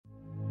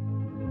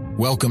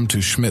Welcome to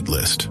Schmidt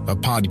List, a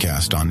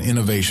podcast on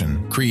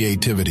innovation,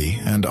 creativity,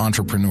 and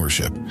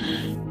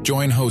entrepreneurship.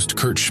 Join host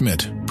Kurt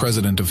Schmidt,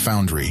 president of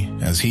Foundry,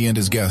 as he and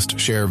his guest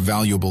share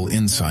valuable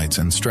insights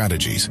and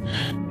strategies.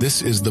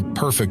 This is the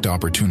perfect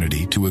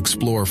opportunity to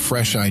explore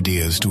fresh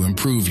ideas to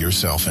improve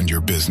yourself and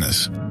your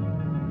business.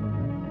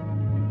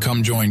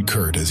 Come join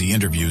Kurt as he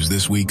interviews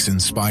this week's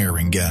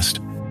inspiring guest.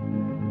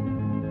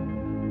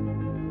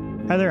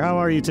 Heather, how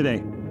are you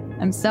today?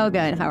 I'm so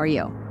good. How are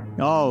you?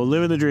 Oh,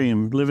 living the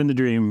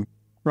dream.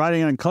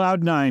 Riding on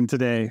cloud nine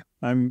today.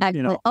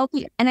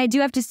 Okay. And I do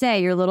have to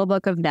say, your little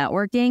book of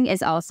networking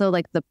is also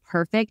like the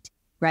perfect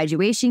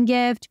graduation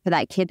gift for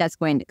that kid that's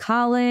going to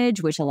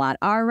college, which a lot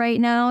are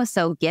right now.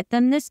 So get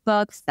them this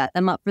book, set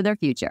them up for their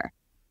future.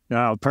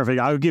 Oh,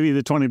 perfect. I'll give you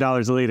the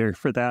 $20 later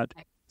for that.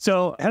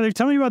 So Heather,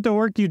 tell me about the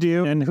work you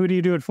do and who do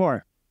you do it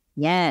for?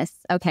 Yes.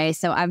 Okay.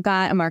 So I've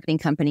got a marketing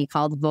company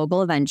called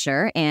Vogel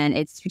Venture, and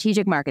it's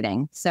strategic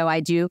marketing. So I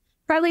do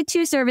probably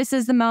two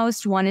services the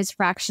most. One is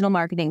fractional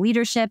marketing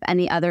leadership, and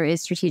the other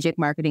is strategic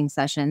marketing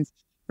sessions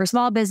for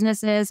small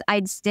businesses.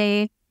 I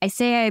say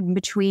I'm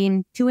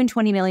between 2 and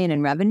 20 million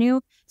in revenue.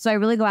 So I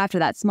really go after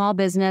that small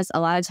business. A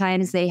lot of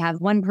times they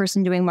have one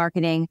person doing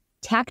marketing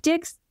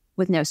tactics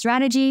with no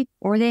strategy,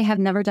 or they have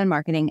never done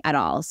marketing at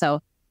all.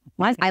 So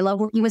I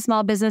love working with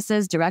small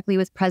businesses, directly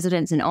with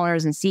presidents and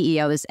owners and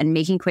CEOs, and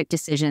making quick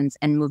decisions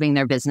and moving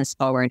their business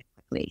forward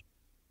quickly.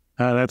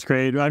 That's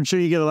great. I'm sure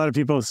you get a lot of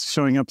people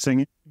showing up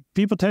saying,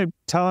 people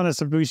telling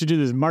us if we should do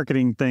this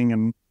marketing thing,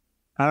 and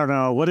I don't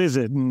know, what is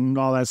it, and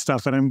all that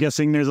stuff. And I'm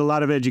guessing there's a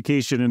lot of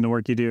education in the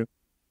work you do.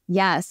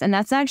 Yes, and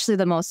that's actually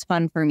the most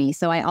fun for me.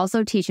 So I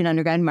also teach an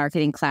undergrad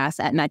marketing class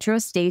at Metro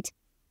State,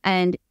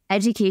 and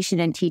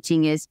education and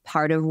teaching is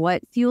part of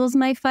what fuels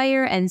my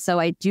fire. And so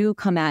I do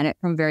come at it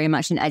from very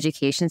much an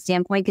education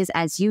standpoint, because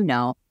as you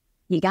know,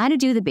 you got to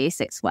do the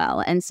basics well.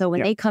 And so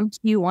when they come to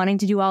you wanting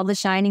to do all the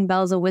shining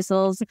bells and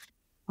whistles,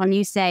 when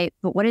you say,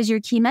 but what is your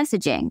key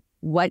messaging?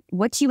 What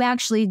do you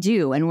actually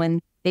do? And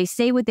when they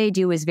say what they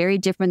do is very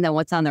different than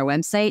what's on their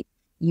website,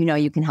 you know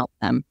you can help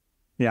them.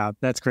 Yeah,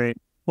 that's great.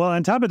 Well,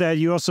 on top of that,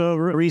 you also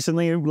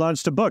recently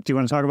launched a book. Do you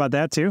want to talk about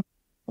that too?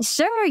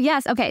 Sure,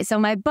 yes. Okay, so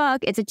my book,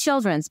 it's a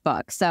children's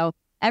book. So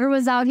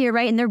everyone's out here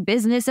writing their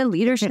business and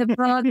leadership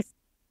books.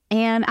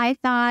 And I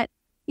thought,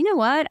 you know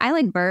what? I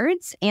like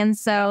birds. And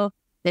so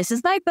this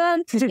is my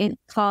book. It's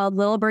called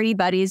Little Birdie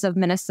Buddies of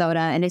Minnesota.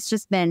 And it's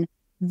just been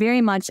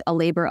very much a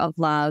labor of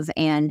love.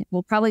 And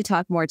we'll probably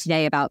talk more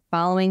today about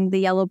following the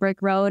yellow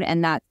brick road.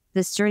 And that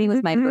this journey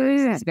with my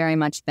birds has very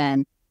much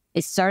been,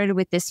 it started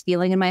with this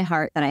feeling in my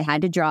heart that I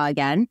had to draw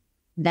again.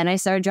 Then I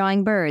started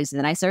drawing birds.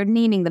 Then I started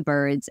naming the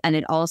birds. And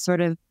it all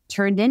sort of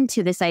turned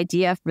into this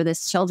idea for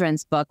this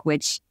children's book,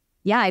 which,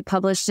 I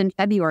published in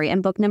February.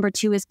 And book number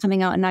 2 is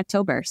coming out in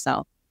October.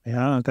 So,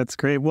 yeah, that's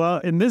great. Well,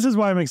 and this is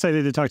why I'm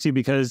excited to talk to you,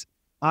 because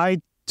I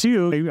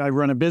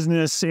run a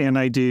business and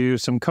I do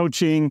some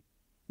coaching.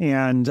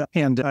 And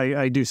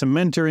I do some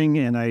mentoring,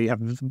 and I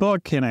have a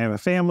book, and I have a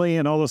family,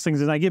 and all those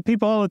things. And I get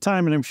people all the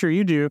time, and I'm sure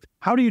you do.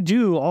 How do you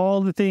do all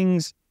the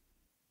things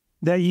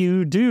that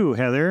you do,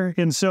 Heather?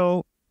 And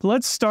so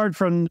let's start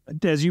from,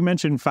 as you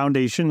mentioned,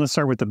 foundation. Let's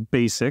start with the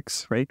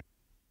basics, right?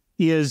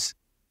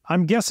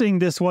 I'm guessing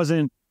this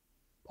wasn't,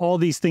 all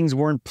these things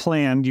weren't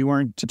planned. You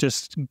weren't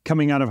just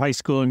coming out of high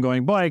school and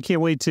going, boy, I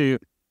can't wait to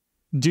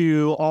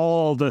do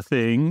all the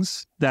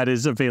things that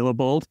is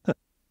available.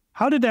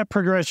 How did that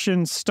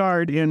progression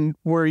start, and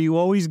were you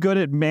always good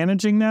at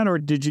managing that, or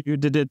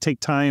did it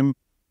take time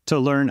to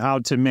learn how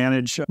to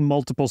manage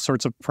multiple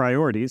sorts of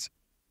priorities?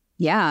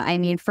 Yeah, I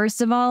mean, first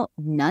of all,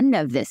 none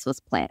of this was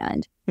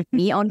planned.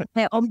 Me owning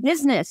my own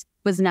business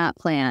was not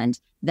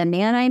planned. The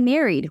man I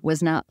married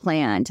was not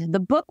planned. The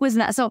book was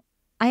not. So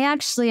I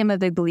actually am a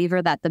big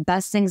believer that the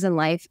best things in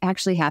life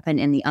actually happen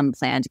in the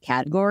unplanned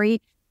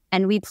category.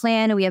 And we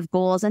plan and we have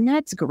goals, and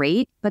that's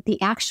great. But the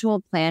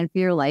actual plan for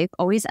your life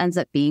always ends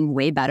up being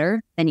way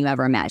better than you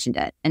ever imagined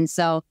it. And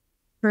so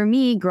for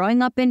me,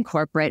 growing up in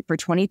corporate for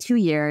 22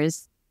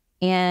 years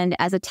and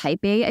as a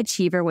type A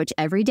achiever, which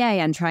every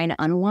day I'm trying to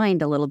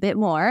unwind a little bit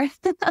more,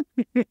 but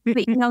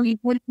you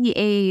put the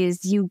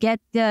A's, you get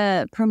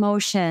the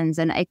promotions.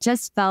 And it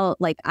just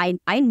felt like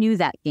I knew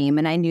that game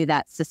and I knew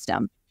that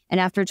system. And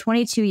after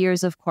 22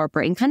 years of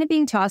corporate and kind of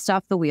being tossed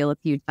off the wheel a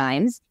few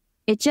times,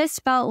 it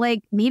just felt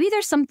like maybe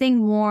there's something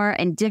more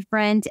and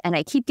different, and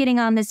I keep getting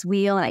on this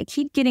wheel and I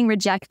keep getting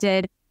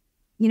rejected.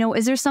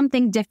 Is there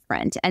something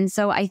different? And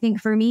so I think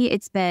for me,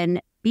 it's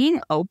been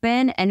being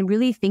open and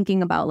really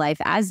thinking about life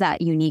as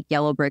that unique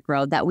yellow brick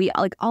road that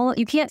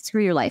you can't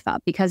screw your life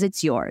up because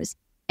it's yours.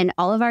 And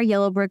all of our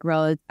yellow brick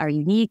roads are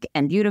unique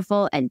and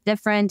beautiful and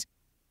different.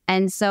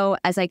 And so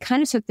as I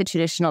kind of took the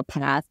traditional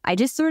path, I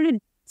just started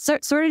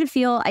to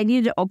feel I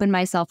needed to open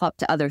myself up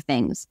to other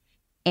things.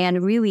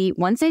 And really,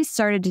 once I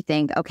started to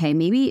think, okay,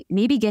 maybe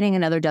getting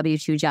another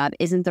W-2 job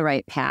isn't the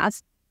right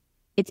path,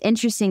 it's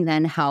interesting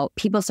then how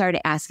people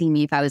started asking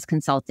me if I was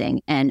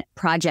consulting, and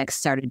projects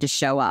started to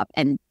show up.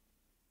 And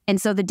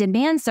so the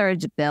demand started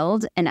to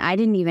build, and I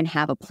didn't even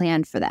have a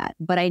plan for that.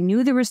 But I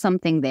knew there was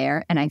something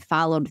there, and I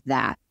followed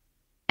that.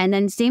 And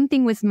then same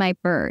thing with my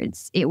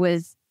birds. It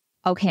was,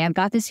 okay, I've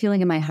got this feeling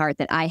in my heart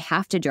that I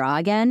have to draw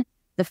again.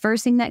 The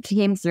first thing that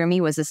came through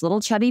me was this little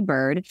chubby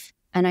bird.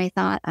 And I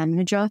thought, I'm going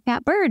to draw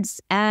fat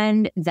birds.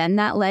 And then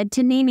that led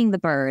to naming the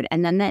bird.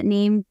 And then that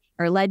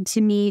led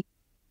to me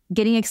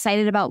getting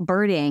excited about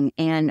birding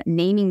and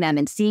naming them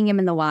and seeing them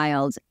in the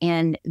wild.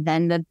 And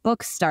then the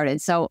book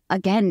started. So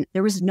again,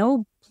 there was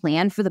no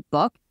plan for the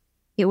book.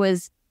 It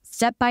was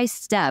step by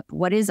step,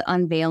 what is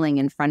unveiling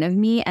in front of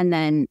me? And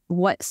then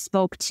what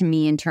spoke to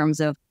me in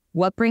terms of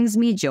what brings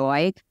me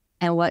joy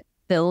and what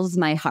fills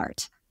my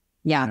heart.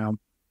 Yeah.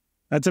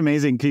 That's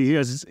amazing,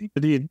 because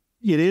it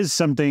is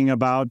something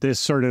about this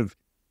sort of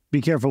be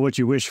careful what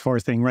you wish for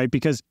thing, right?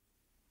 Because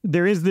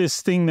there is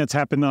this thing that's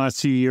happened the last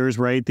few years,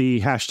 right?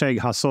 The hashtag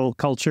hustle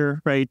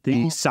culture, right?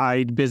 The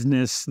side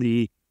business,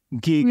 the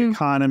gig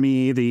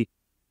economy,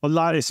 a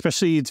lot,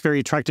 especially it's very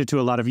attracted to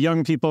a lot of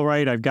young people,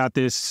 right? I've got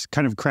this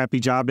kind of crappy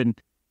job and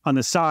on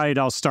the side,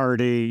 I'll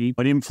start an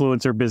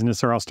influencer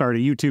business or I'll start a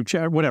YouTube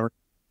channel, whatever.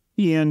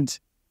 And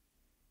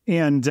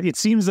it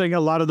seems like a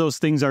lot of those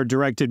things are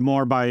directed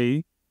more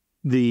by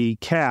the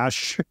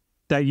cash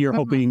that you're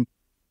hoping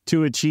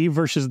to achieve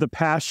versus the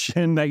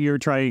passion that you're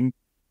trying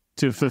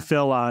to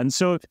fulfill on.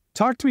 So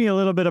talk to me a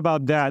little bit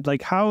about that.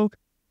 Like how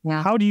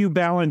do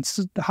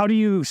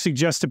you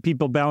suggest to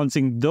people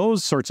balancing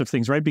those sorts of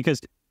things, right?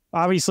 Because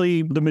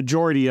obviously the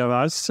majority of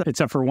us,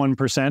 except for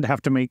 1%,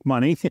 have to make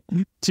money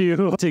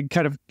to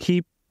kind of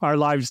keep our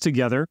lives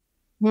together.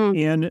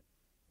 And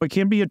it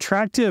can be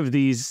attractive,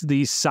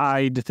 these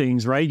side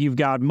things, right? You've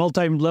got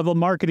multi-level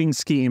marketing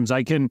schemes.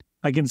 I can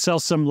sell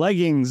some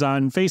leggings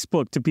on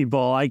Facebook to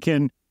people. I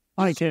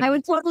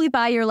would totally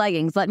buy your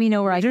leggings. Let me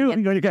know where I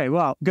can get. Okay,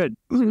 well, good.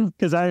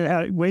 Because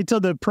I wait till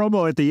the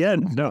promo at the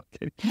end. No,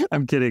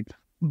 I'm kidding.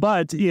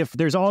 But if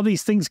there's all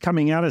these things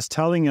coming at us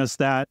telling us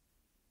that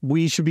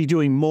we should be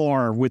doing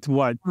more with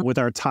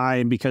our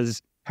time,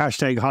 because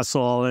hashtag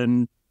hustle,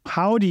 and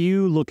how do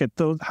you look at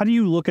those? How do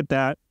you look at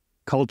that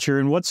culture,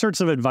 and what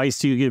sorts of advice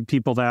do you give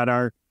people that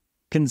are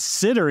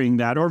considering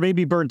that or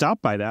maybe burnt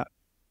out by that?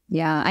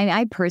 Yeah,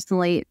 I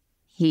personally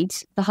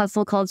hate the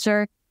hustle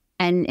culture.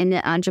 And in the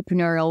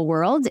entrepreneurial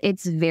world,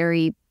 it's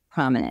very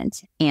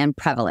prominent and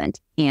prevalent.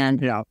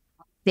 And I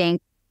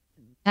think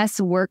us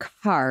work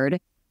hard,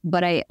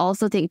 but I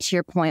also think, to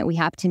your point, we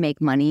have to make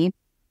money.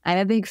 I'm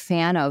a big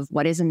fan of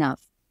what is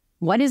enough.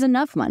 What is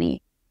enough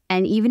money?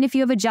 And even if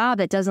you have a job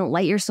that doesn't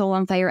light your soul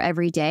on fire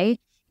every day,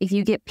 if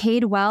you get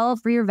paid well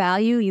for your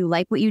value, you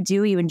like what you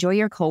do, you enjoy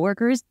your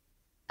coworkers,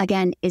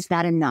 again, is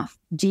that enough?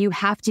 Do you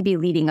have to be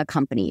leading a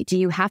company? Do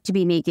you have to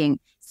be making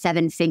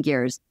 7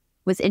 figures?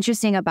 What's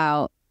interesting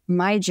about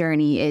my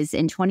journey is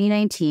in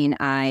 2019,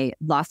 I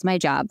lost my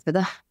job for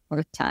the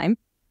 4th time.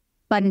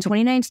 But in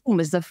 2019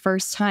 was the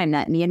first time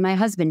that me and my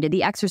husband did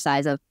the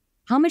exercise of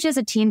how much as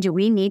a team do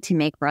we need to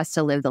make for us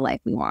to live the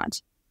life we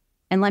want?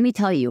 And let me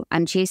tell you,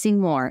 I'm chasing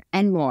more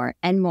and more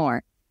and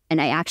more. And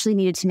I actually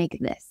needed to make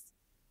this.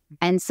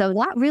 And so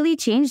that really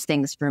changed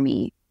things for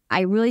me.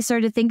 I really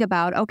started to think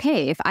about,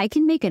 okay, if I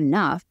can make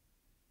enough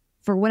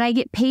for what I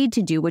get paid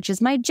to do, which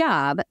is my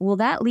job, will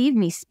that leave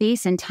me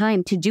space and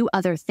time to do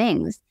other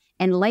things?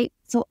 And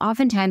so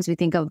oftentimes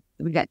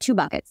we've got 2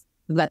 buckets.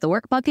 We've got the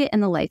work bucket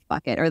and the life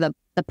bucket, or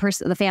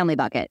the family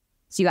bucket.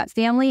 So you got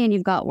family and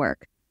you've got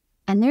work.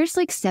 And there's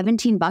like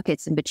 17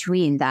 buckets in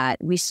between that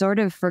we sort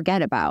of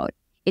forget about.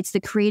 It's the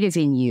creative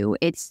in you.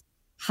 It's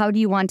how do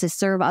you want to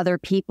serve other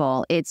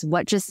people? It's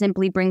what just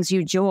simply brings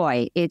you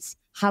joy. It's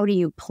how do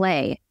you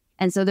play?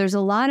 And so there's a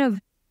lot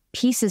of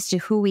pieces to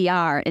who we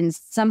are. And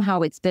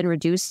somehow it's been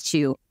reduced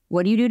to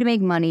what do you do to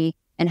make money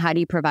and how do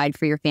you provide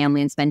for your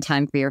family and spend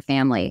time for your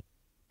family?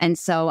 And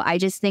so I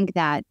just think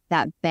that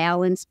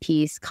balance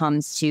piece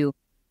comes to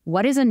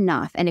what is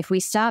enough. And if we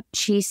stop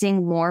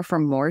chasing more for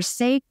more's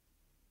sake,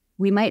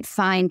 we might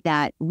find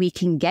that we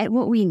can get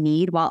what we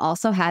need while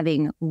also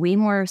having way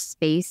more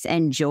space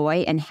and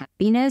joy and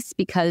happiness,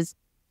 because,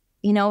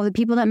 the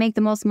people that make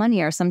the most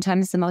money are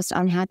sometimes the most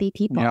unhappy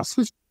people. Yeah.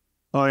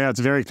 Oh, yeah, it's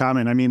very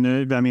common. I mean,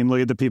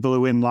 look at the people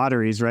who win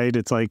lotteries, right?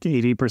 It's like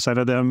 80%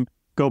 of them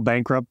go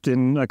bankrupt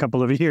in a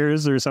couple of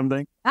years or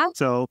something.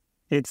 So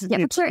it's...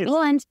 Yeah, for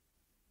sure.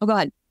 Oh, go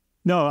ahead.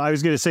 No, I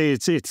was going to say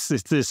it's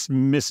this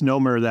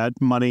misnomer that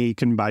money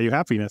can buy you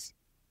happiness.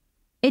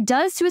 It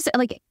does to us.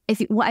 Like,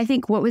 I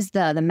think what was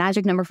the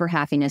magic number for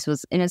happiness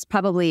was, and it's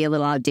probably a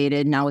little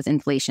outdated now with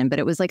inflation, but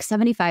it was like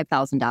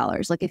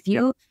 $75,000. Like if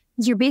your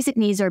basic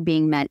needs are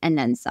being met and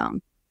then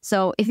some.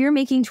 So if you're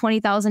making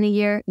 $20,000 a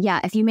year,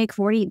 if you make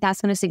 40,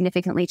 that's going to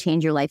significantly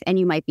change your life and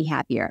you might be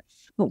happier.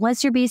 But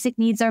once your basic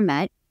needs are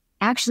met,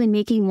 actually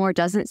making more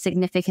doesn't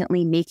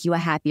significantly make you a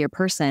happier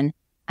person.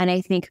 And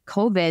I think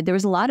there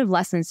was a lot of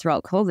lessons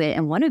throughout COVID.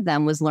 And one of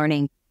them was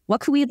learning,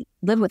 what could we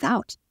live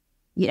without?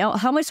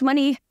 How much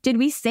money did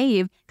we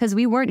save because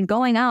we weren't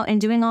going out and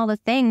doing all the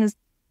things?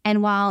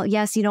 And while,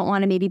 yes, you don't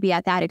want to maybe be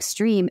at that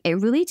extreme, it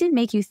really did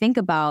make you think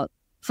about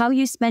how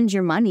you spend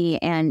your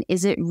money and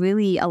is it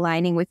really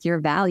aligning with your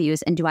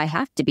values? And do I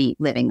have to be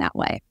living that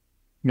way?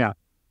 Yeah.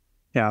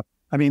 Yeah.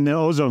 I mean, the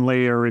ozone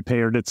layer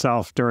repaired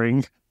itself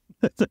during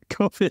the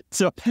COVID.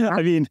 So,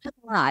 I mean, a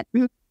lot.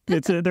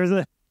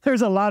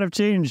 there's a lot of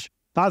change,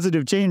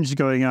 positive change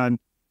going on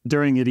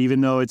during it,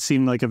 even though it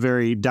seemed like a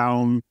very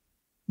down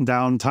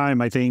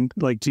time. I think,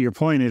 like to your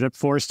point, it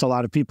forced a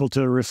lot of people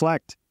to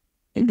reflect.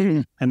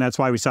 And that's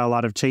why we saw a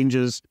lot of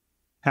changes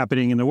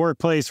happening in the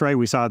workplace, right?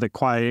 We saw the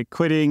quiet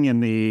quitting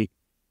and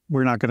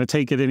we're not going to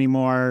take it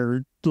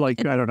anymore.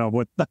 Like, I don't know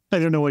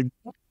what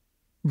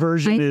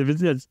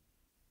version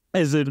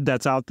is it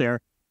that's out there.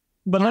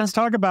 But let's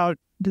talk about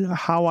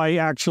how I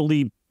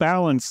actually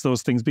balance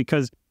those things,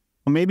 because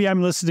maybe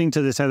I'm listening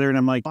to this, Heather, and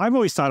I'm like, I've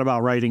always thought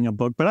about writing a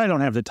book, but I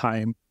don't have the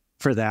time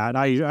for that.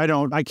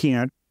 I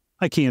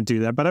can't do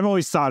that, but I've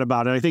always thought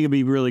about it. I think it'd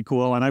be really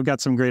cool. And I've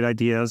got some great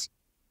ideas.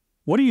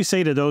 What do you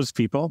say to those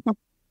people?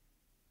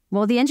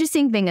 Well, the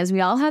interesting thing is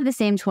we all have the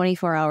same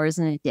 24 hours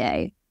in a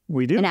day.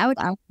 We do. And I would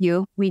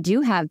argue we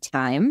do have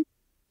time.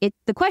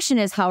 The question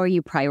is, how are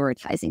you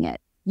prioritizing it?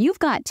 You've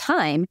got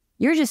time.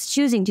 You're just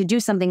choosing to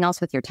do something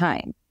else with your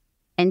time.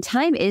 And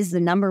time is the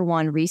number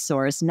one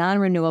resource,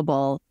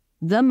 non-renewable,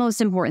 the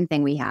most important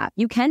thing we have.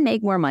 You can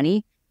make more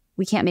money.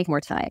 We can't make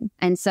more time.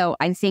 And so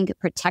I think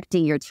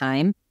protecting your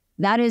time,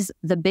 that is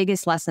the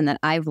biggest lesson that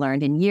I've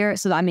learned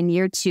so I'm in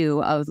year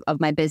 2 of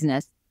my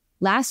business.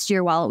 Last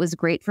year, while it was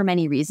great for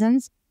many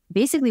reasons,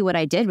 basically what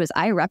I did was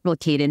I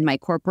replicated my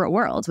corporate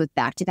world with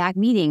back-to-back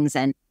meetings,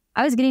 and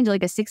I was getting to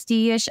like a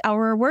 60-ish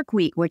hour work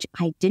week, which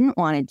I didn't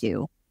want to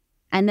do.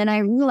 And then I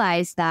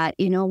realized that,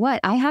 you know what,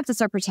 I have to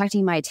start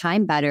protecting my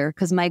time better,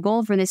 because my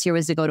goal for this year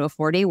was to go to a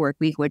 4-day work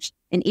week, which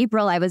in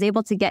April I was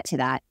able to get to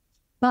that.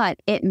 But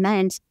it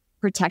meant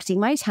protecting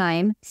my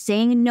time,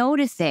 saying no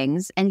to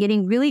things, and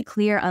getting really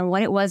clear on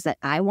what it was that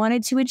I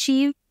wanted to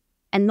achieve.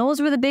 And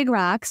those were the big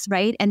rocks,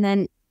 right? And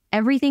then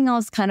everything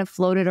else kind of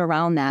floated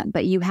around that.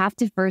 But you have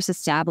to first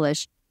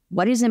establish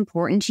what is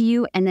important to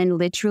you. And then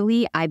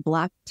literally I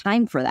block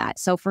time for that.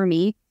 So for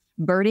me,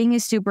 birding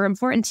is super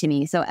important to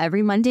me. So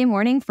every Monday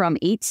morning from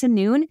 8 to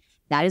noon,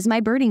 that is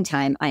my birding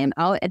time. I am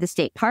out at the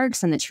state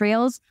parks and the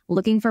trails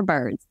looking for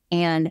birds.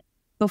 And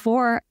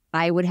before,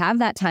 I would have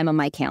that time on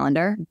my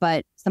calendar,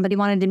 but somebody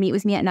wanted to meet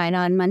with me at 9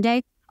 on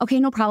Monday. Okay,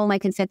 no problem. I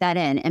can fit that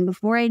in. And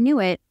before I knew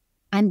it,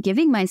 I'm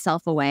giving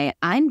myself away.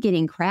 I'm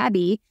getting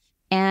crabby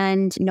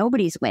and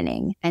nobody's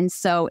winning. And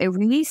so it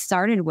really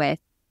started with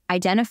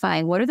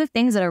identifying what are the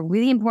things that are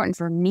really important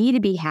for me to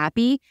be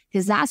happy,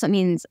 because that's what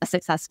means a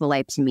successful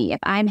life to me. If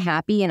I'm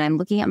happy and I'm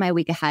looking at my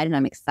week ahead and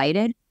I'm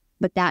excited,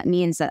 but that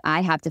means that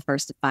I have to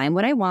first define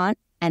what I want.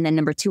 And then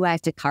number 2, I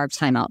have to carve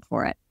time out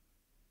for it.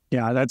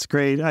 Yeah, that's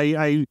great.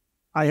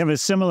 I have a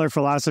similar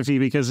philosophy,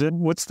 because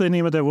what's the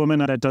name of the woman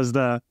that does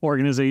the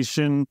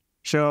organization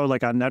show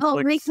like on Netflix?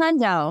 Oh, Marie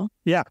Kondo.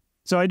 Yeah.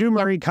 So I do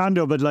Marie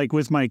Kondo, but like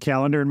with my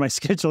calendar and my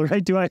schedule,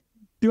 right?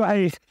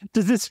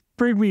 Does this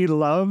bring me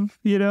love?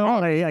 You know,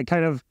 I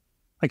kind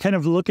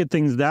of look at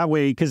things that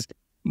way, because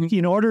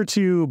in order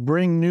to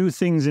bring new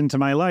things into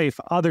my life,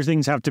 other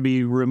things have to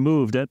be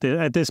removed at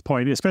this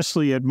point,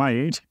 especially at my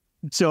age.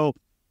 So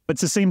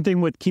it's the same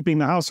thing with keeping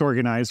the house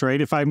organized, right?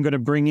 If I'm going to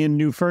bring in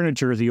new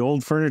furniture, the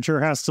old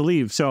furniture has to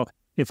leave. So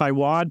if I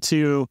want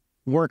to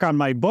work on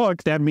my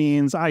book, that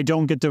means I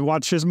don't get to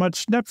watch as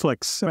much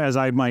Netflix as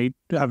I might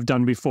have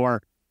done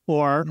before,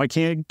 or I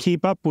can't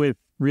keep up with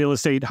Real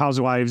Estate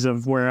Housewives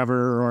of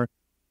wherever or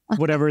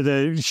whatever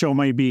the show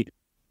might be.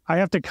 I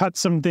have to cut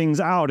some things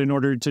out in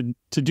order to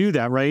do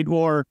that, right?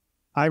 Or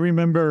I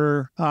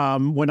remember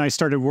when I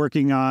started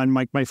working on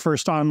my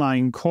first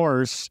online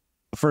course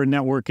for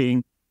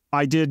networking,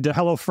 I did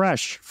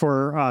HelloFresh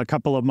for a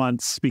couple of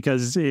months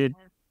because it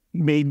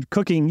made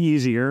cooking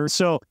easier.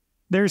 So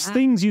there's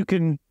things you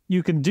can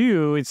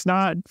do. It's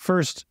not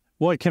first,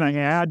 what can I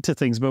add to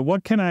things, but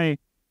what can I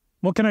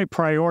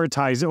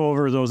prioritize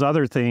over those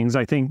other things,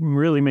 I think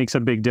really makes a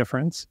big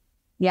difference.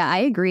 Yeah, I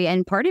agree.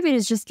 And part of it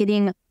is just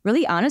getting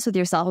really honest with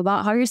yourself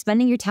about how you're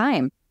spending your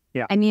time.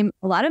 Yeah. I mean,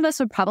 a lot of us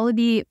would probably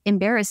be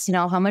embarrassed to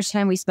know how much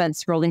time we spent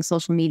scrolling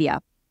social media.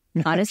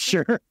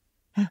 Honestly. Sure.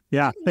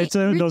 Yeah. It's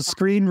those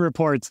screen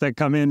reports that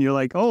come in. You're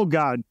like, oh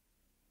God.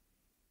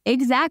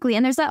 Exactly.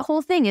 And there's that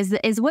whole thing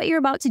is what you're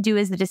about to do,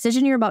 is the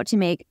decision you're about to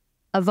make,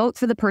 a vote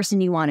for the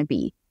person you want to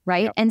be.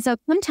 Right. Yep. And so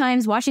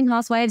sometimes watching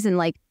Housewives and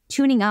like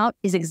tuning out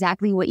is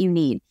exactly what you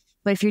need.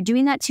 But if you're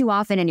doing that too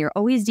often and you're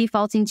always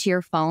defaulting to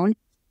your phone,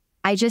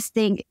 I just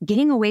think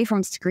getting away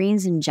from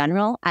screens in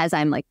general, as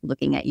I'm like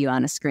looking at you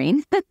on a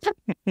screen,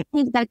 I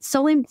think that's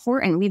so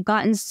important. We've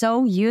gotten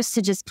so used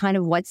to just kind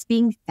of what's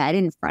being fed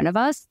in front of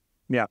us.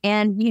 Yeah.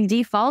 And we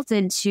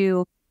defaulted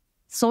to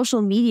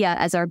social media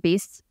as our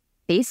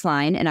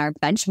baseline and our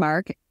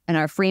benchmark and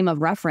our frame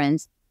of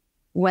reference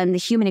when the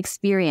human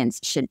experience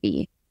should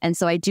be. And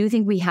so I do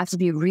think we have to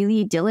be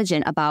really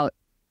diligent about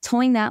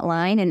towing that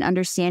line and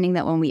understanding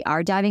that when we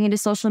are diving into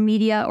social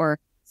media or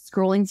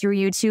scrolling through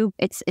YouTube,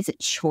 it's a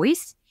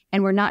choice.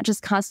 And we're not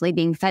just constantly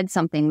being fed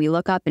something. We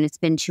look up and it's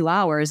been 2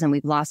 hours and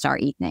we've lost our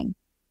evening.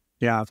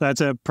 Yeah, that's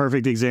a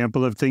perfect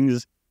example of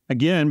things.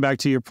 Again, back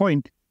to your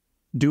point,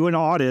 do an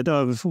audit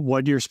of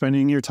what you're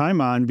spending your time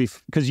on,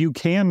 because you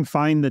can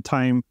find the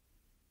time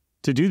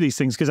to do these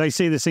things. Because I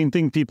say the same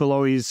thing. People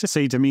always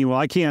say to me, well,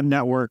 I can't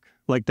network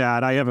like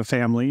that. I have a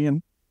family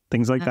and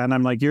things like that. And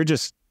I'm like, you're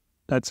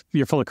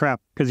full of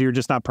crap because you're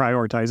just not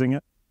prioritizing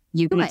it.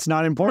 It's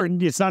not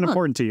important. It's not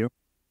important to you.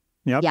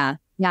 Yep.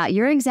 Yeah,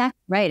 you're exactly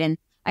right. And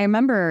I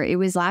remember it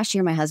was last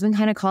year, my husband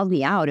kind of called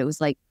me out. It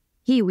was like,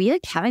 hey, we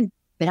haven't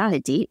been on a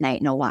date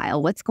night in a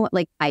while. What's going,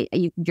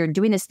 you're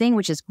doing this thing,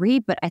 which is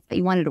great, but I thought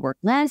you wanted to work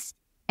less.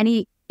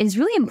 And it's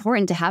really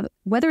important to have,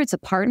 whether it's a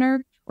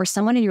partner or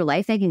someone in your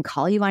life that can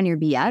call you on your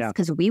BS,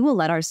 because we will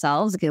let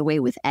ourselves get away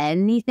with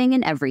anything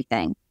and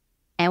everything.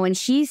 And when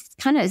she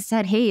kind of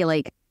said, hey,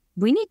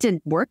 we need to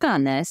work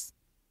on this,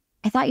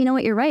 I thought, you know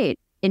what, you're right.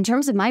 In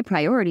terms of my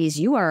priorities,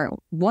 you are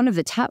one of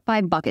the top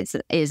 5 buckets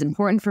that is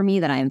important for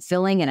me that I am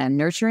filling and I'm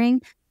nurturing.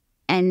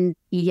 And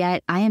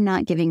yet I am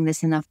not giving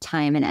this enough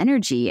time and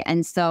energy.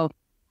 And so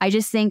I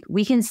just think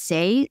we can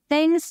say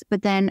things,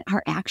 but then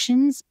our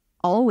actions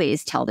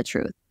always tell the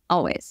truth.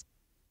 Always.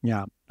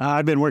 Yeah.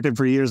 I've been working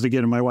for years to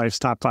get in my wife's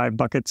top 5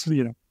 buckets.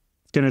 It's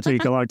going to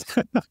take a long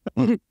time. It's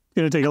going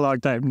to take a long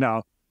time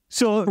now.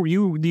 So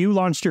you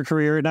launched your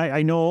career, and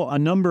I know a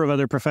number of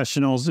other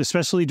professionals,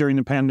 especially during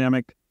the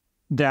pandemic,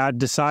 that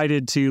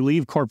decided to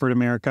leave corporate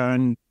America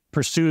and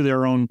pursue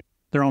their own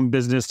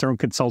business, their own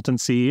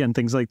consultancy and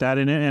things like that.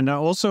 And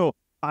also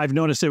I've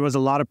noticed it was a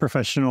lot of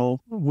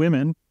professional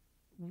women.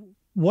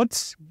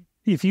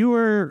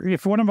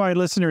 If one of my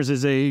listeners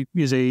is a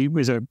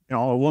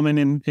woman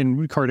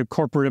in kind of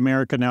corporate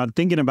America now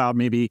thinking about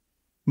maybe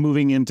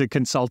moving into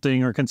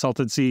consulting or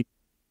consultancy,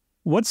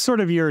 what's sort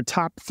of your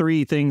top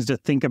 3 things to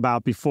think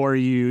about before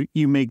you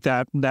make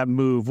that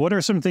move? What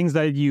are some things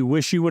that you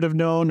wish you would have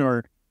known,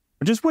 or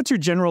just what's your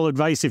general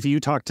advice if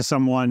you talk to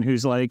someone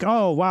who's like,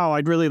 oh, wow,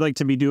 I'd really like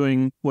to be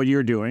doing what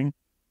you're doing?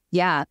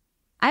 Yeah,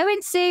 I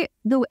would say,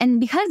 and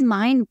because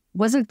mine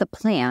wasn't the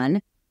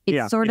plan,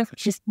 it's sort of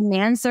just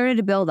demand started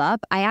to build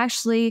up.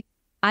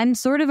 I'm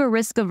sort of a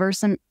risk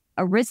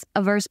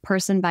averse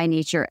person by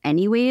nature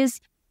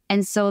anyways.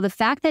 And so the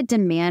fact that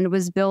demand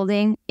was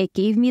building, it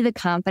gave me the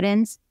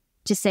confidence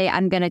to say,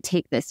 I'm going to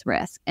take this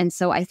risk. And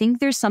so I think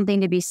there's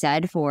something to be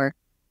said for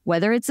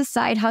whether it's a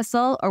side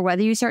hustle or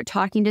whether you start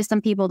talking to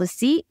some people to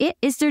see,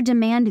 is there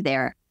demand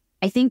there?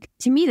 I think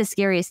to me, the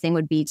scariest thing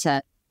would be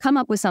to come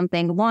up with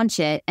something, launch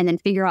it, and then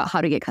figure out how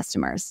to get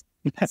customers.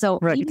 So,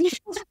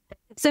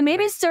 so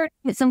maybe start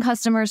with some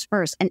customers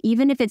first. And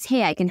even if it's,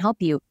 hey, I can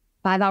help you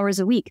 5 hours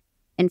a week.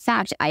 In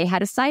fact, I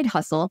had a side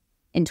hustle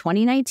in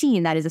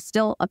 2019 that is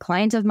still a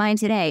client of mine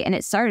today. And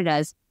it started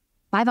as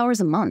 5 hours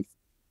a month.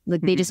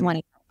 They just want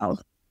to help.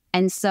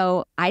 And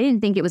so I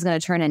didn't think it was going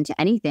to turn into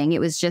anything. It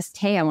was just,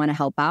 hey, I want to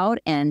help out.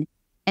 And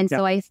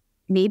so I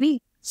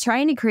maybe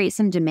trying to create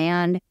some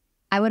demand.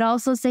 I would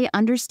also say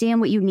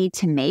understand what you need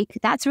to make.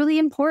 That's really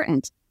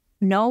important.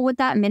 Know what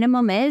that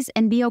minimum is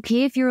and be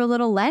okay if you're a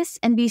little less,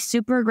 and be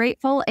super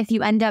grateful if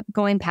you end up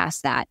going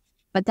past that.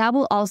 But that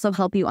will also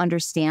help you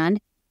understand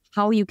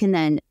how you can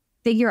then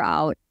figure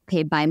out,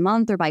 okay, by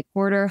month or by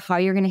quarter, how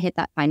you're going to hit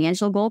that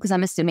financial goal, because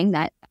I'm assuming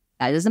that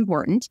is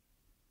important.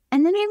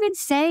 And then I would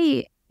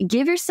say,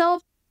 give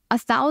yourself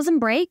 1,000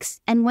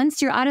 breaks. And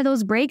once you're out of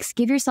those breaks,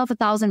 give yourself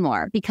 1,000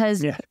 more,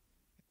 because it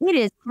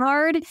is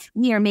hard.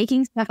 We are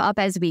making stuff up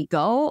as we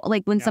go.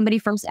 Like when somebody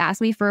first asked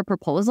me for a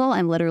proposal,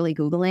 I'm literally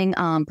Googling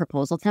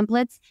proposal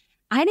templates.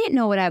 I didn't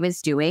know what I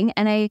was doing.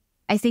 And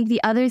I think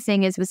the other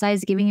thing is,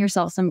 besides giving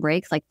yourself some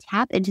breaks, like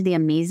tap into the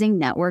amazing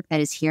network that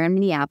is here in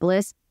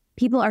Minneapolis.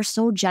 People are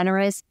so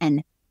generous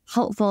and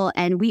helpful,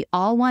 and we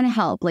all want to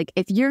help. Like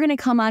if you're going to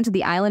come onto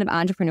the island of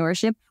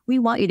entrepreneurship, we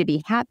want you to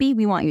be happy.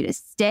 We want you to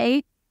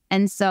stay.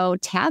 And so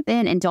tap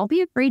in and don't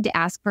be afraid to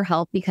ask for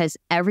help, because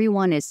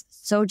everyone is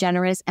so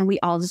generous and we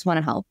all just want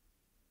to help.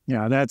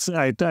 Yeah,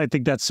 I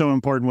think that's so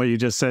important what you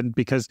just said,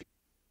 because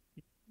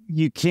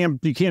you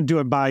can't do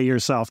it by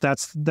yourself.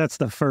 That's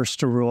the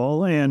first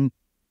rule. And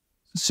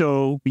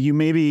so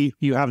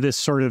you have this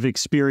sort of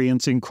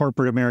experience in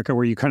corporate America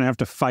where you kind of have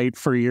to fight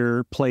for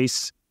your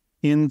place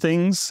in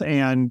things,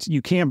 and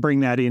you can't bring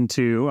that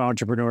into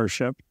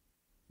entrepreneurship.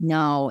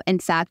 No, in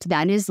fact,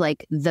 that is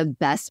like the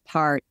best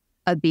part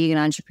of being an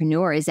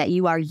entrepreneur, is that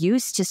you are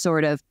used to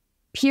sort of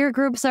peer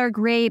groups are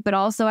great, but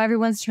also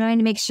everyone's trying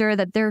to make sure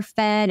that they're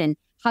fed and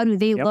how do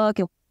they look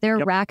and their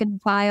rack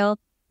and file.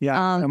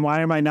 Yeah. And why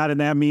am I not in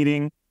that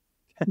meeting?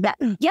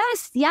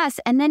 Yes.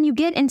 And then you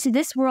get into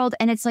this world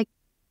and it's like,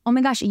 oh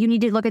my gosh, you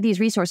need to look at these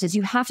resources.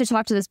 You have to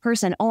talk to this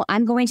person. Oh,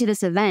 I'm going to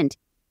this event.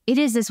 It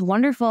is this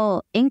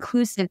wonderful,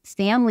 inclusive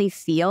family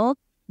feel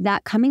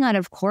that coming out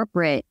of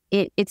corporate,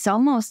 it's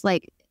almost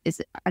like,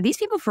 are these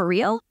people for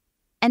real?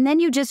 And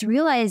then you just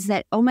realize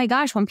that, oh my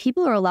gosh, when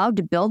people are allowed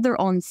to build their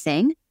own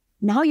thing,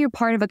 now you're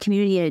part of a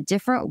community in a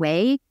different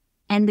way.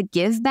 And the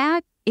give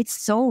back, it's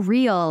so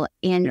real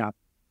and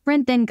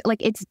different than,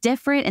 like, it's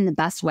different in the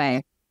best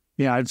way.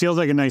 Yeah, it feels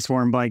like a nice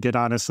warm blanket,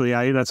 honestly.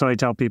 That's what I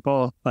tell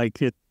people. Like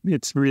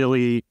it's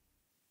really,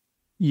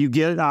 you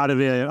get out of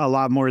it a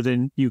lot more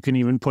than you can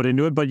even put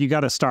into it, but you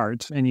got to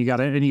start and you got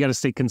to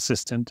stay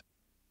consistent.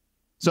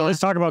 So let's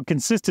talk about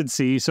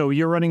consistency. So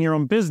you're running your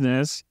own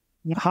business.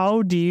 Yeah.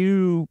 How do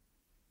you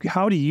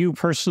how do you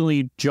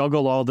personally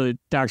juggle all the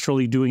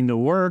actually doing the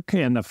work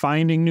and the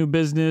finding new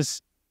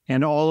business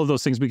and all of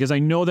those things? Because I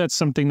know that's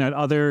something that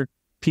other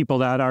people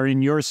that are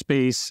in your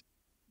space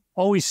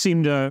always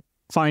seem to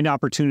find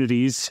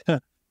opportunities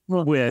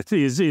with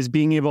is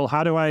being able,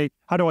 how do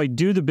I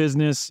do the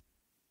business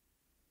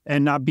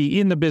and not be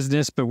in the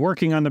business, but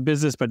working on the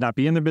business, but not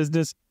be in the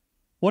business?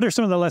 What are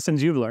some of the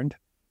lessons you've learned?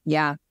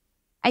 Yeah.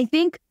 I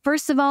think,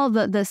 first of all,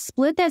 the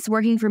split that's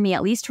working for me,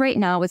 at least right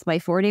now with my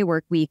 4-day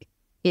work week,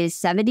 is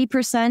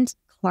 70%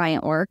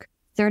 client work,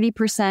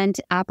 30%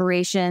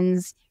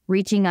 operations,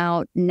 reaching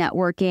out,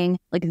 networking.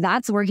 Like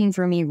that's working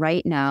for me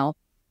right now.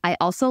 I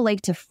also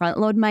like to front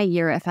load my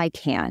year if I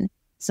can.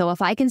 So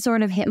if I can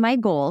sort of hit my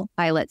goal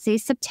by, let's say,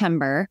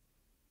 September,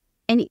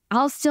 and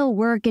I'll still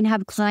work and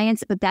have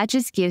clients, but that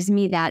just gives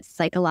me that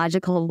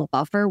psychological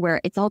buffer where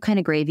it's all kind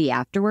of gravy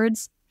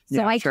afterwards.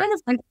 So I kind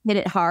of like hit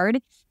it hard.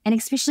 And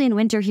especially in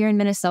winter here in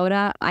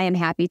Minnesota, I am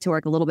happy to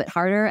work a little bit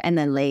harder and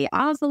then lay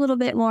off a little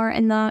bit more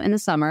in the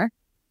summer.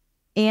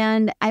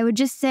 And I would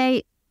just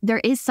say there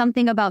is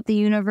something about the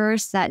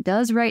universe that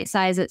does right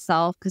size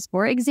itself. Because,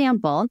 for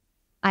example,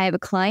 I have a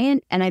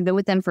client and I've been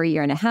with them for 1.5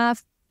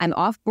 years. I'm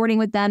offboarding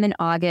with them in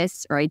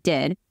August, or I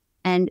did.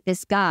 And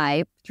this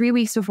guy, 3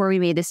 weeks before we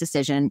made this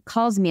decision,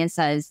 calls me and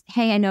says,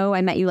 hey, I know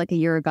I met you like a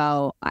year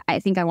ago. I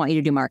think I want you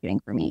to do marketing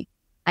for me.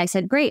 I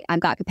said, great, I've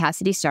got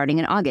capacity starting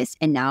in August.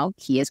 And now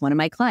he is one of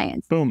my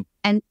clients. Boom.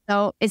 And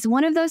so it's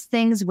one of those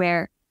things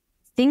where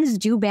things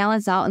do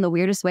balance out in the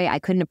weirdest way. I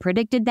couldn't have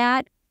predicted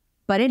that,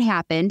 but it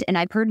happened. And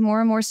I've heard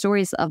more and more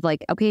stories of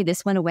like, okay,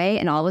 this went away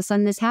and all of a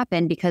sudden this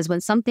happened, because when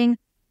something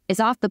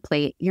is off the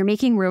plate, you're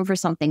making room for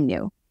something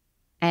new.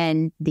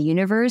 And the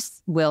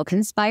universe will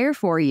conspire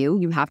for you.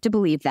 You have to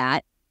believe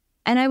that.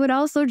 And I would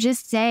also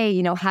just say,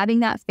 having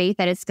that faith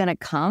that it's going to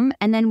come.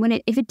 And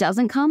then if it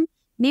doesn't come,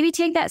 maybe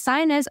take that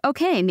sign as,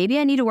 okay, maybe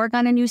I need to work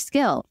on a new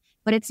skill.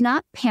 But it's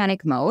not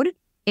panic mode.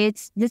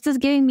 This is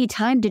giving me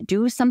time to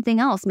do something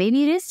else.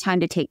 Maybe it is time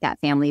to take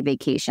that family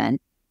vacation.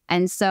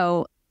 And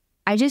so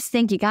I just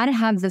think you got to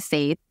have the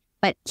faith,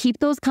 but keep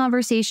those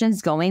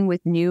conversations going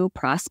with new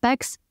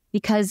prospects,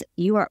 because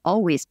you are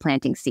always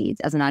planting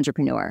seeds as an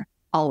entrepreneur.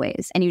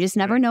 Always. And you just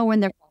never know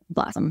when they're going to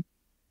blossom.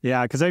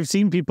 Yeah, because I've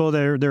seen people,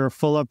 they're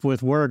full up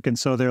with work. And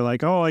so they're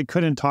like, oh, I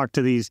couldn't talk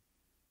to these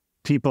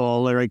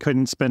people, or I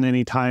couldn't spend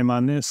any time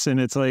on this. And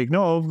it's like,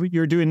 no,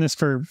 you're doing this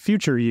for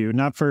future you,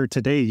 not for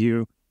today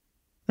you.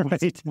 Right?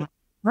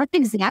 That's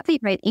exactly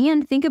right.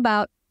 And think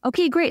about,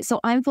 okay, great. So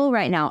I'm full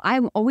right now. I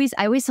always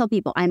tell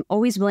people, I'm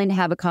always willing to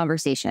have a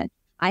conversation.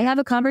 I have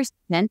a conversation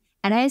and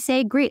I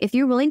say, great, if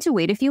you're willing to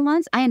wait a few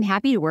months, I am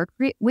happy to work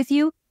with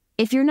you.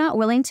 If you're not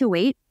willing to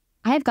wait,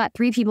 I have got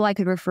 3 people I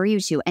could refer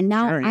you to. And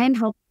now I am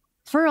helping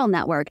referral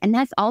network. And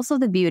that's also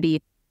the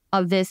beauty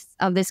of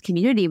this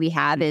community we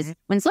have, is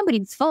when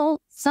somebody's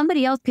full,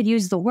 somebody else could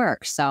use the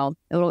work. So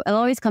it'll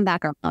always come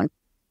back around.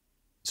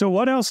 So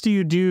what else do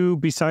you do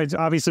besides,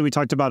 obviously we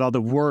talked about all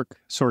the work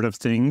sort of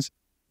things.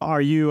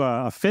 Are you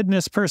a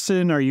fitness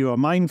person? Are you a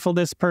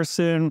mindfulness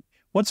person?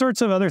 What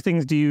sorts of other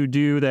things do you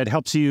do that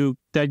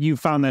you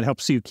found that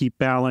helps you keep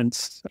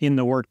balance in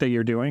the work that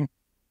you're doing?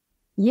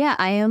 Yeah,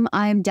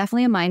 I'm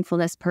definitely a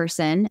mindfulness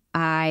person.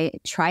 I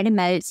try to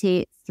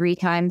meditate 3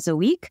 times a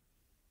week.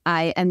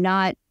 I am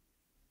not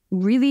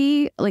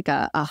really like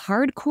a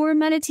hardcore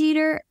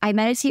meditator. I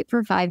meditate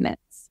for 5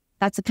 minutes.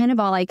 That's kind of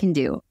all I can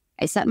do.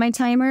 I set my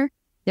timer.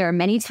 There are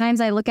many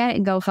times I look at it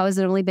and go, how has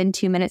it only been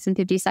 2 minutes and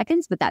 50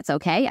 seconds? But that's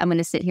okay. I'm going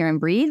to sit here and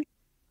breathe.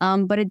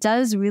 But it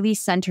does really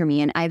center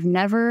me. And I've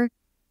never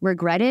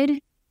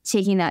regretted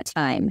taking that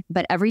time.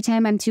 But every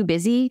time I'm too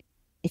busy,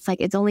 it's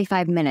like, it's only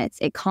 5 minutes.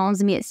 It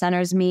calms me, it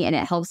centers me, and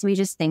it helps me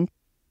just think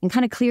and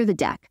kind of clear the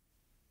deck.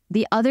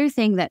 The other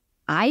thing that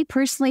I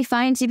personally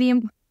find to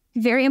be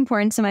very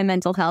important to my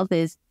mental health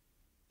is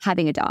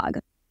having a dog.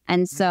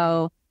 And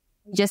so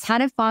just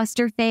had a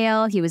foster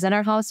fail. He was in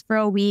our house for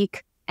a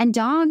week. And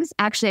dogs,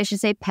 actually, I should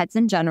say pets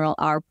in general,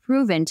 are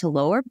proven to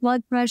lower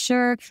blood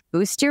pressure,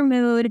 boost your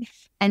mood.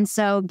 And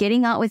so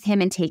getting out with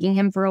him and taking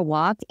him for a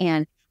walk,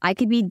 and I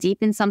could be deep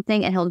in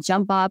something and he'll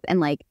jump up and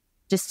like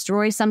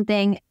destroy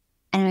something.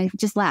 And I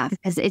just laugh,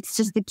 because it's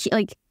just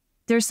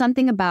there's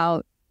something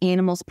about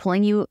animals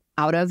pulling you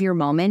out of your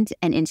moment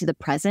and into the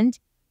present,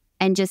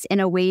 and just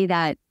in a way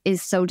that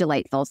is so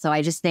delightful. So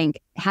I just think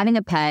having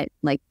a pet,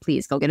 like,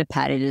 please go get a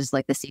pet. It is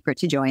like the secret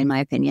to joy, in my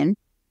opinion.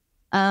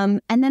 And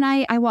then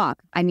I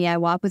walk. I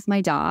walk with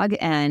my dog,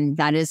 and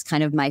that is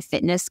kind of my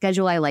fitness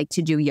schedule. I like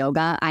to do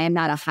yoga. I am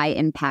not a high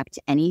impact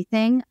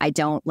anything. I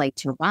don't like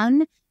to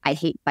run. I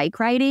hate bike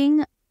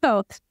riding.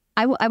 So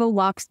I will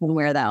walk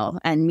somewhere though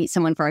and meet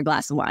someone for a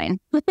glass of wine.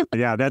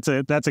 Yeah, that's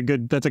a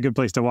good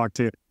place to walk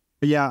to.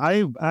 Yeah,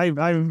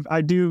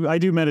 I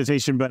do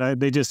meditation, but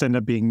they just end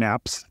up being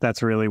naps.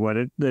 That's really what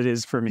it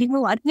is for me. You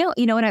know what?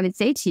 You know what I would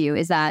say to you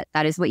is that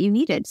is what you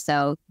needed.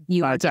 So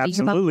it's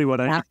absolutely what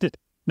I needed.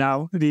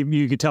 Now,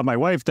 you could tell my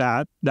wife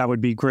that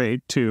would be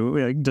great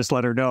too. Just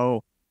let her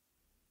know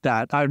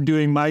that I'm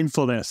doing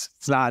mindfulness.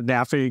 It's not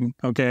napping,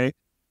 okay?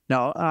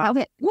 No.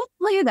 Okay. Well,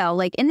 tell you though,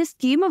 like in the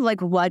scheme of like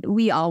what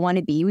we all want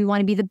to be, we want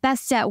to be the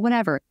best at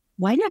whatever.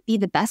 Why not be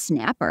the best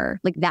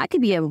napper? Like that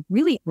could be a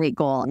really great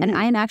goal. And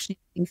I am actually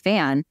a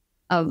fan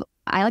of,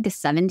 I like a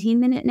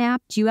 17-minute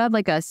nap. Do you have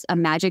like a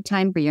magic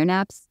time for your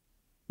naps?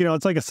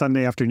 It's like a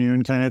Sunday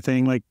afternoon kind of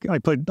thing. Like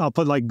I'll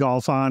put like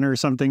golf on or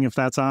something if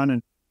that's on.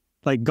 And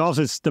like golf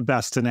is the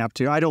best to nap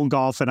to. I don't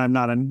golf and I'm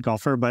not a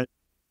golfer, but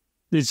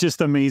it's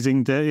just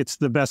amazing that it's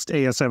the best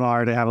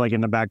ASMR to have like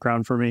in the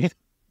background for me.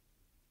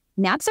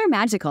 Naps are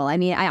magical. I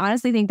mean, I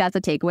honestly think that's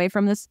a takeaway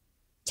from this.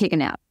 Take a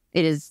nap.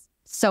 It is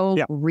so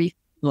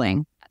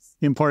refueling. Yes.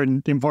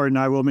 Important.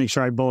 I will make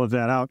sure I bullet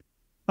that out.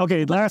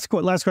 Okay, last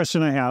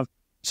question I have.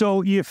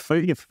 So if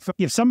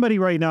somebody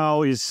right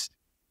now is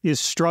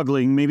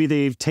struggling, maybe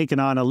they've taken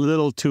on a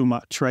little too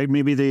much, right?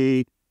 Maybe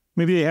they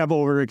have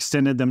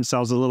overextended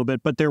themselves a little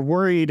bit, but they're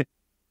worried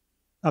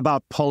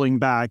about pulling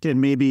back,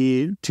 and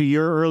maybe to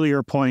your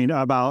earlier point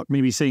about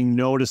maybe saying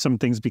no to some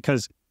things,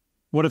 because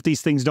what if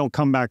these things don't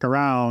come back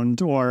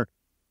around? Or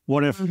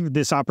what if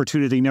this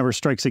opportunity never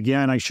strikes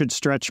again? I should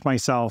stretch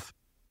myself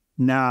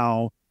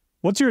now.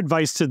 What's your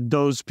advice to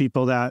those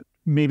people that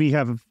maybe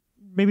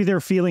they're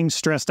feeling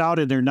stressed out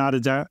and they're not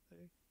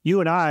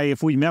you and I,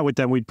 if we met with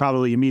them, we'd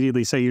probably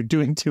immediately say you're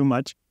doing too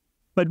much,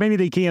 but maybe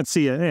they can't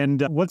see it.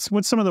 And what's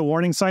some of the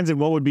warning signs, and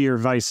what would be your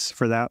advice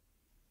for that?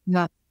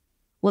 Yeah.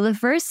 Well, the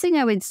first thing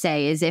I would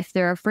say is if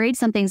they're afraid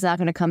something's not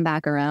going to come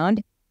back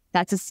around,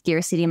 that's a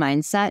scarcity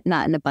mindset,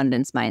 not an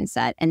abundance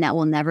mindset. And that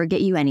will never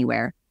get you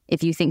anywhere.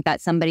 If you think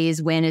that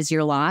somebody's win is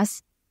your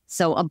loss,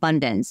 so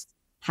abundance,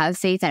 have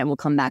faith that it will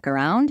come back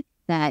around,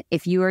 that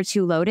if you are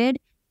too loaded,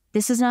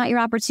 this is not your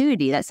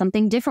opportunity, that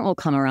something different will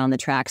come around the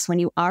tracks when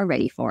you are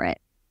ready for it.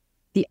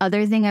 The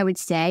other thing I would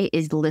say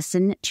is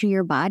listen to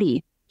your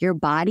body. Your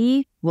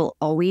body will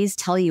always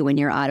tell you when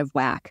you're out of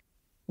whack.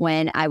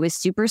 When I was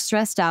super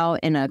stressed out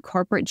in a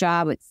corporate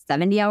job with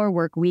 70-hour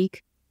work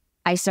week,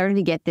 I started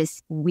to get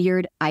this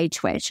weird eye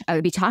twitch. I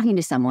would be talking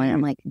to someone and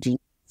I'm like, do you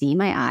see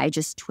my eye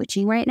just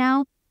twitching right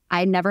now?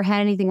 I never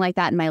had anything like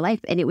that in my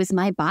life. And it was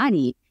my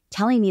body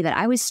telling me that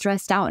I was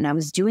stressed out and I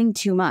was doing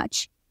too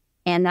much.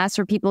 And that's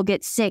where people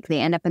get sick.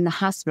 They end up in the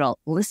hospital.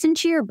 Listen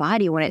to your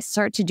body when it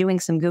starts to doing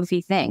some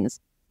goofy things.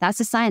 That's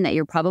a sign that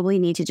you probably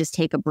need to just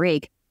take a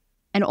break.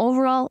 And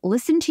overall,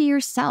 listen to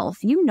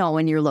yourself. You know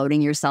when you're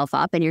loading yourself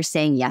up and you're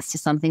saying yes to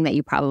something that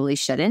you probably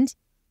shouldn't.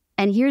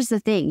 And here's the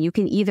thing. You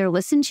can either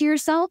listen to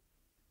yourself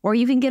or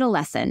you can get a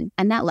lesson.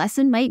 And that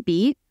lesson might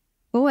be,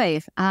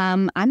 boy,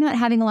 I'm not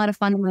having a lot of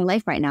fun in my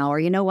life right now. Or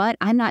you know what?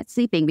 I'm not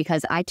sleeping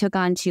because I took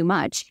on too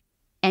much.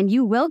 And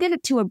you will get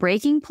it to a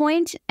breaking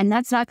point, and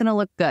that's not going to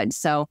look good.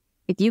 So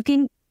if you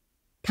can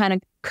kind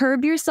of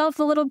curb yourself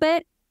a little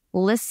bit,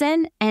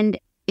 listen. And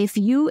if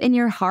you in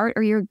your heart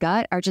or your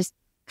gut are just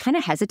kind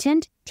of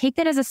hesitant, take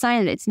that as a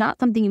sign that it's not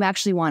something you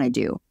actually want to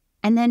do.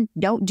 And then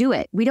don't do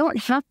it. We don't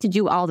have to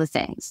do all the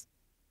things.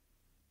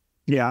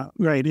 Yeah,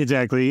 right.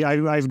 Exactly.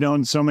 I've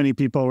known so many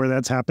people where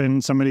that's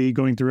happened. Somebody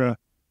going through a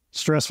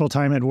stressful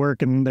time at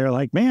work and they're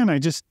like, man,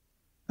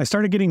 I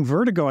started getting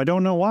vertigo. I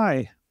don't know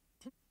why.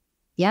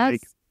 Yes.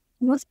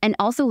 And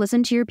also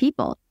listen to your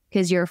people,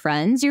 because your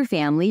friends, your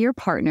family, your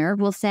partner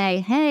will say,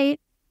 hey,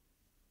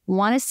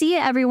 want to see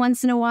it every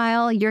once in a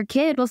while. Your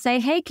kid will say,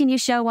 hey, can you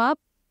show up?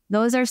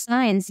 Those are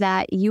signs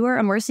that you are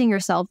immersing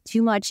yourself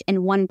too much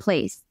in one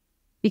place,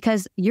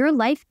 because your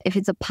life, if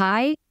it's a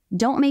pie,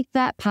 don't make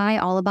that pie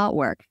all about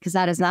work, because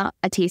that is not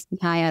a tasty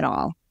pie at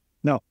all.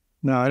 No,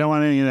 I don't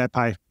want any of that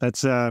pie.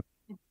 That's a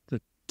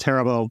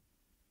terrible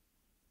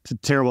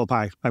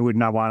pie. I would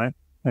not want it.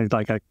 I'd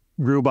like a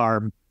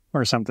rhubarb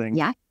or something.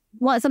 Yeah.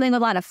 Well, it's something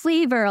with a lot of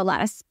flavor, a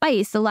lot of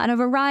spice, a lot of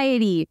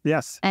variety.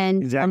 Yes,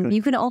 and exactly.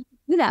 You can also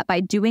do that by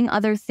doing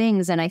other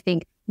things. And I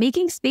think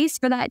making space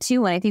for that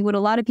too. And I think what a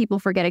lot of people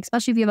forget,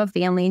 especially if you have a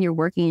family and you're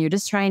working and you're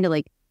just trying to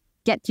like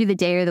get through the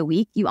day or the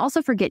week, you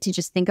also forget to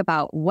just think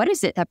about what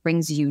is it that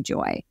brings you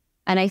joy.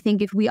 And I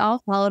think if we all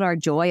followed our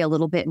joy a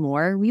little bit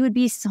more, we would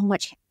be so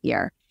much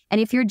happier. And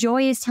if your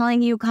joy is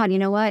telling you, God, you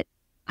know what?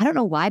 I don't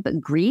know why,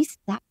 but Greece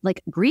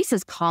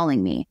is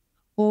calling me.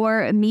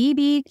 Or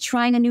maybe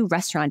trying a new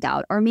restaurant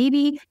out, or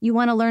maybe you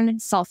want to learn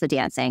salsa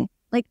dancing.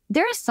 Like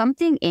there is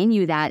something in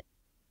you that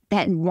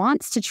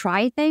wants to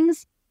try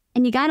things,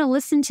 and you got to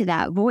listen to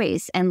that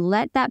voice and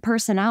let that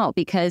person out,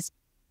 because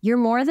you're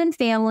more than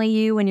family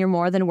you and you're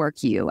more than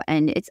work you.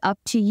 And it's up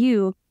to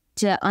you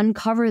to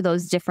uncover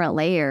those different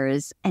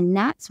layers. And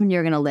that's when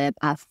you're going to live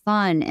a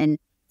fun and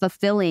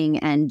fulfilling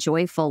and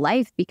joyful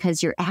life,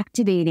 because you're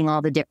activating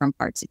all the different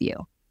parts of you.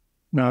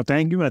 No,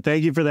 thank you.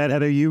 Thank you for that,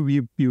 Heather.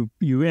 You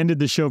ended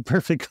the show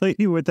perfectly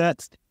with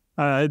that.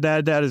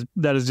 That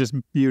is just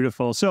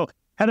beautiful. So,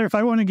 Heather, if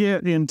I want to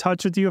get in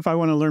touch with you, if I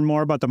want to learn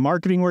more about the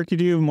marketing work you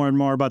do, more and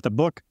more about the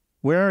book,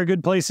 where are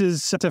good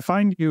places to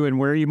find you, and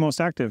where are you most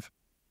active?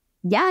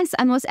 Yes,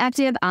 I'm most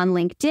active on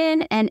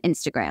LinkedIn and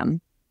Instagram.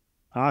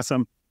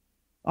 Awesome.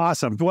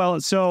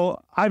 Well,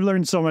 so I've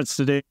learned so much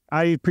today.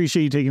 I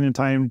appreciate you taking the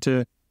time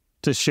to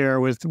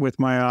share with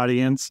my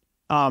audience.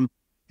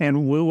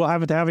 And we'll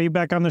have you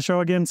back on the show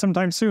again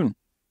sometime soon.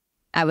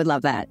 I would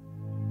love that.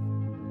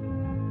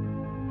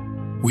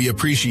 We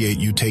appreciate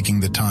you taking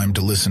the time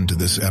to listen to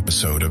this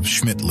episode of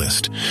Schmidt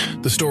List.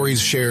 The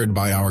stories shared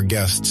by our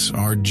guests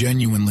are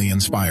genuinely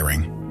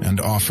inspiring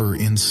and offer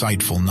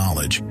insightful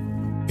knowledge.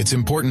 It's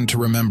important to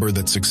remember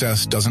that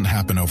success doesn't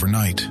happen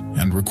overnight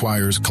and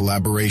requires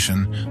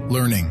collaboration,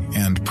 learning,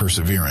 and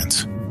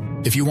perseverance.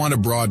 If you want to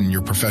broaden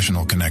your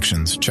professional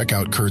connections, check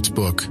out Kurt's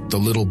book, The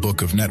Little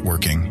Book of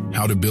Networking: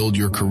 How to Build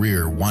Your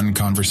Career One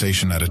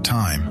Conversation at a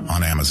Time,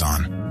 on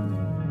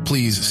Amazon.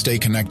 Please stay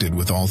connected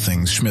with all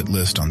things Schmidt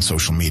List on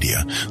social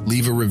media,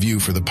 leave a review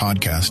for the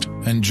podcast,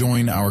 and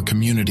join our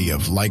community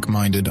of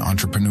like-minded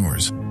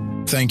entrepreneurs.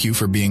 Thank you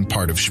for being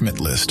part of Schmidt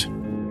List.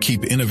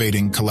 Keep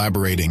innovating,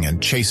 collaborating,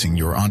 and chasing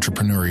your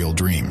entrepreneurial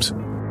dreams.